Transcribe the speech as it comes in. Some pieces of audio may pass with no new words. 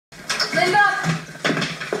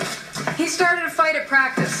started a fight at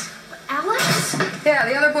practice. Alex? Yeah,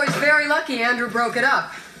 the other boy's very lucky Andrew broke it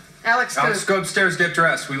up. Alex, go upstairs, get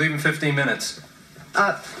dressed. We leave in 15 minutes.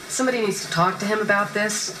 Somebody needs to talk to him about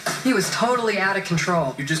this. He was totally out of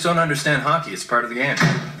control. You just don't understand hockey. It's part of the game.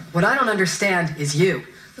 What I don't understand is you.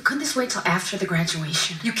 But couldn't this wait till after the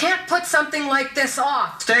graduation? You can't put something like this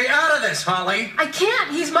off. Stay out of this, Holly. I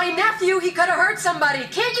can't. He's my nephew. He could have hurt somebody.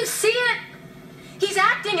 Can't you see it? He's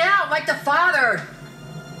acting out like the father.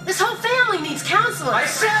 This whole family needs counseling. I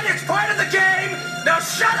said it's part of the game. Now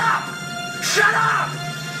shut up. Shut up.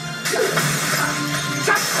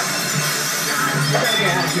 Get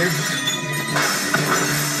out of here.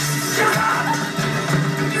 Shut up.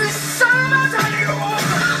 You son of a...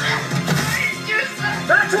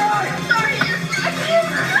 That's right.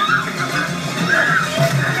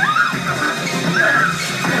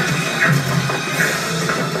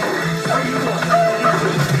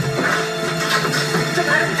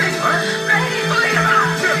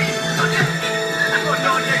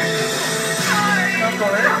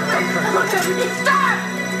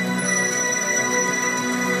 Stop!